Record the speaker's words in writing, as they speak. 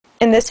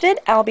In this vid,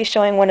 I'll be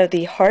showing one of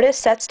the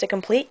hardest sets to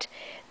complete,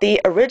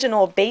 the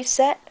original base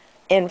set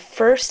in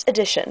first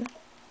edition.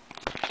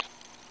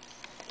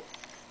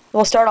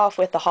 We'll start off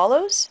with the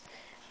hollows.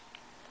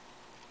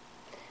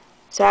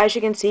 So as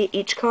you can see,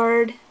 each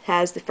card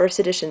has the first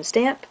edition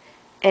stamp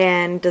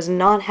and does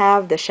not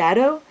have the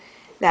shadow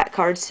that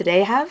cards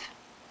today have.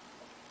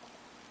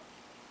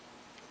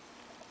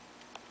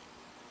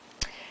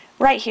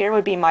 Right here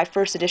would be my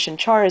first edition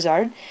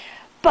Charizard,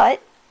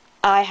 but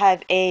I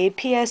have a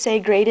PSA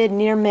graded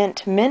near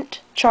mint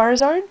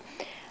Charizard.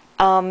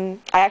 I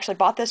actually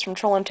bought this from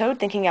Troll and Toad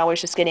thinking I was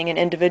just getting an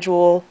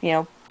individual,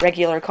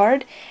 regular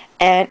card,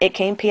 and it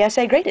came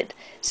PSA graded.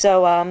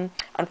 So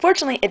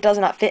unfortunately it does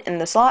not fit in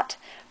the slot,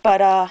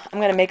 but I'm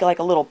going to make like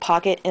a little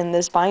pocket in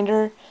this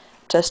binder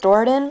to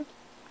store it in.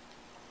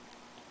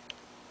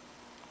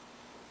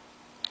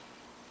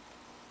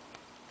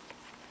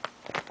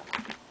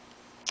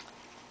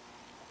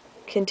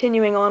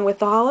 Continuing on with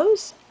the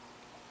hollows.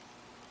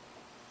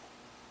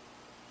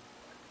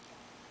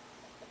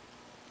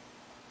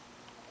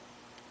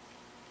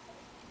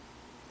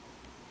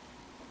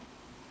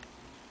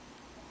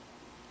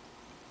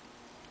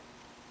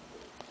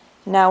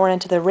 Now we're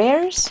into the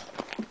rares.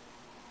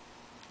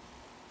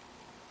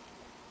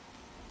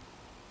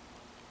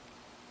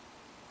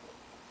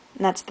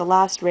 And that's the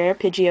last rare,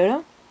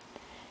 Pidgeotto.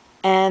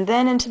 And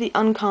then into the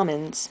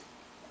uncommons.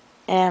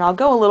 And I'll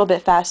go a little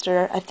bit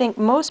faster. I think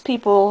most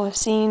people have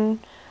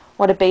seen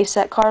what a base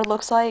set card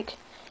looks like,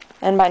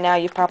 and by now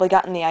you've probably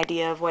gotten the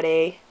idea of what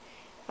a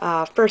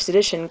first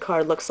edition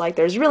card looks like.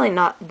 There's really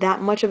not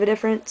that much of a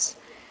difference.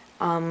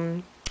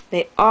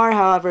 They are,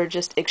 however,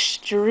 just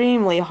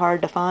extremely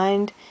hard to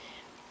find.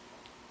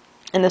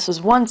 And this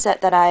was one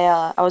set that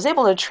I was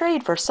able to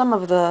trade for some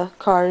of the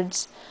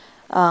cards,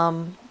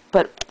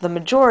 but the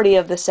majority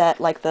of the set,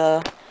 like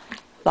the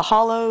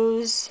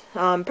hollows,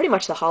 pretty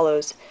much the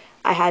hollows,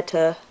 I had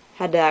to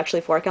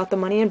actually fork out the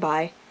money and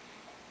buy.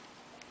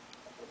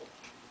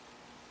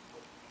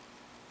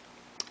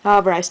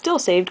 However, I still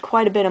saved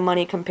quite a bit of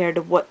money compared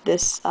to what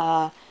this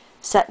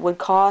set would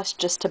cost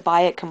just to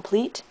buy it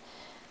complete.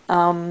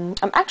 I'm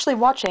actually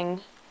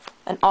watching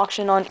an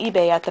auction on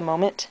eBay at the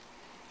moment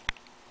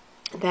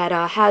that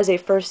has a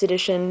first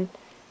edition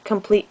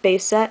complete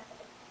base set.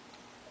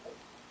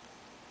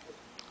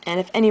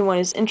 And if anyone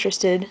is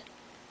interested,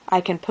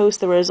 I can post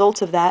the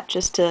results of that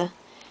just to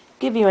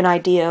give you an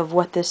idea of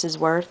what this is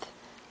worth.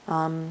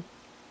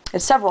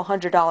 It's several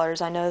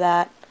 $100s, I know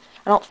that.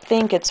 I don't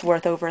think it's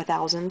worth over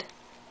 $1,000.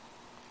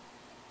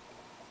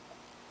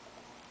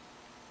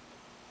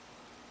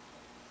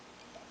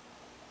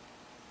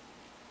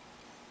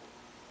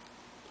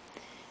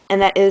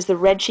 And that is the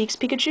Red Cheeks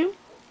Pikachu.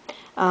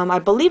 I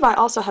believe I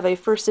also have a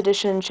first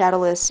edition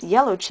shadowless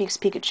Yellow Cheeks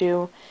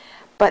Pikachu,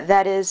 but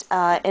that is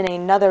in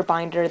another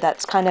binder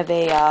that's kind of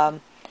a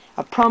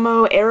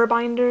promo error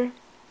binder.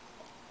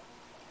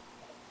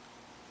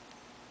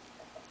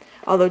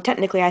 Although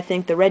technically I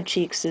think the Red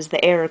Cheeks is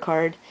the error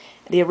card.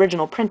 The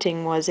original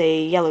printing was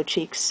a Yellow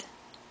Cheeks.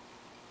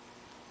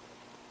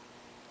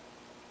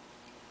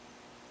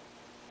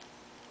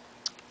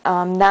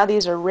 Now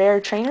these are rare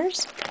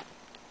trainers.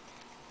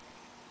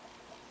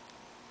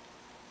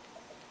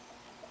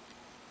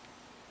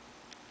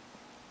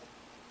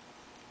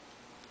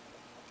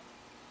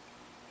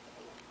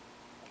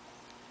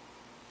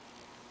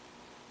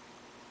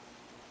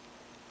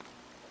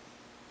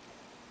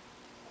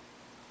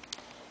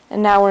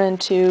 And now we're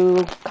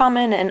into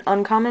common and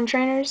uncommon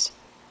trainers.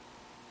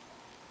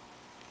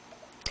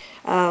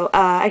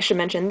 I should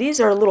mention,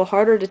 these are a little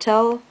harder to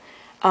tell,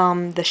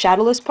 the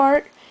shadowless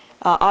part.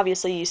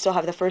 Obviously you still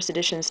have the first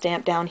edition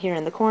stamp down here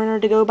in the corner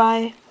to go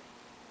by.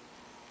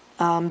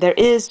 There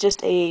is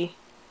just a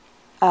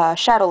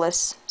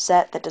shadowless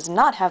set that does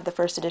not have the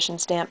first edition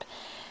stamp,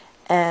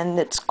 and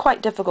it's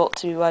quite difficult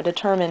to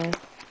determine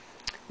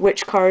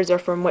which cards are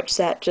from which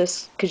set,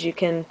 just because you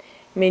can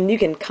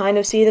kind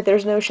of see that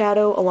there's no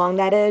shadow along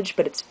that edge,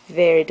 but it's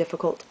very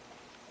difficult.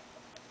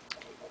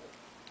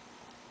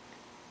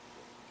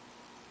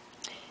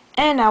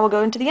 And now we'll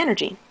go into the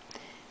energy.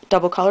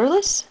 Double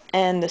colorless,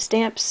 and the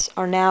stamps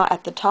are now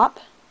at the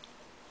top.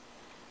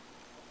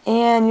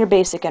 And your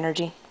basic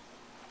energy.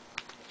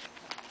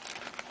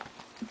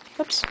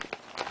 Oops.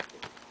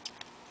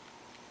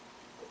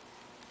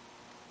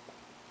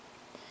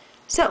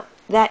 So,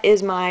 that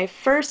is my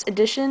first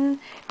edition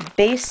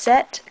base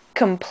set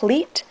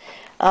complete.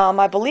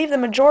 I believe the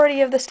majority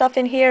of the stuff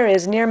in here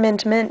is near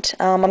mint.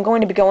 I'm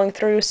going to be going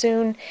through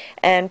soon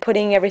and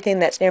putting everything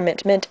that's near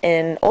mint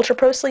in Ultra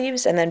Pro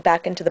sleeves and then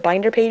back into the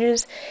binder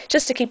pages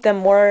just to keep them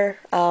more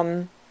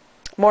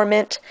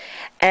mint.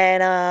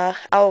 And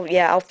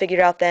I'll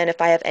figure out then if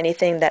I have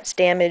anything that's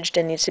damaged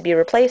and needs to be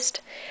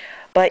replaced.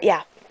 But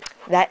yeah,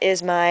 that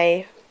is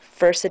my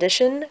first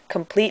edition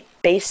complete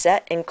base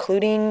set,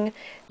 including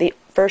the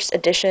first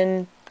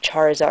edition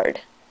Charizard.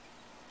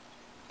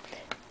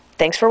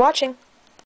 Thanks for watching.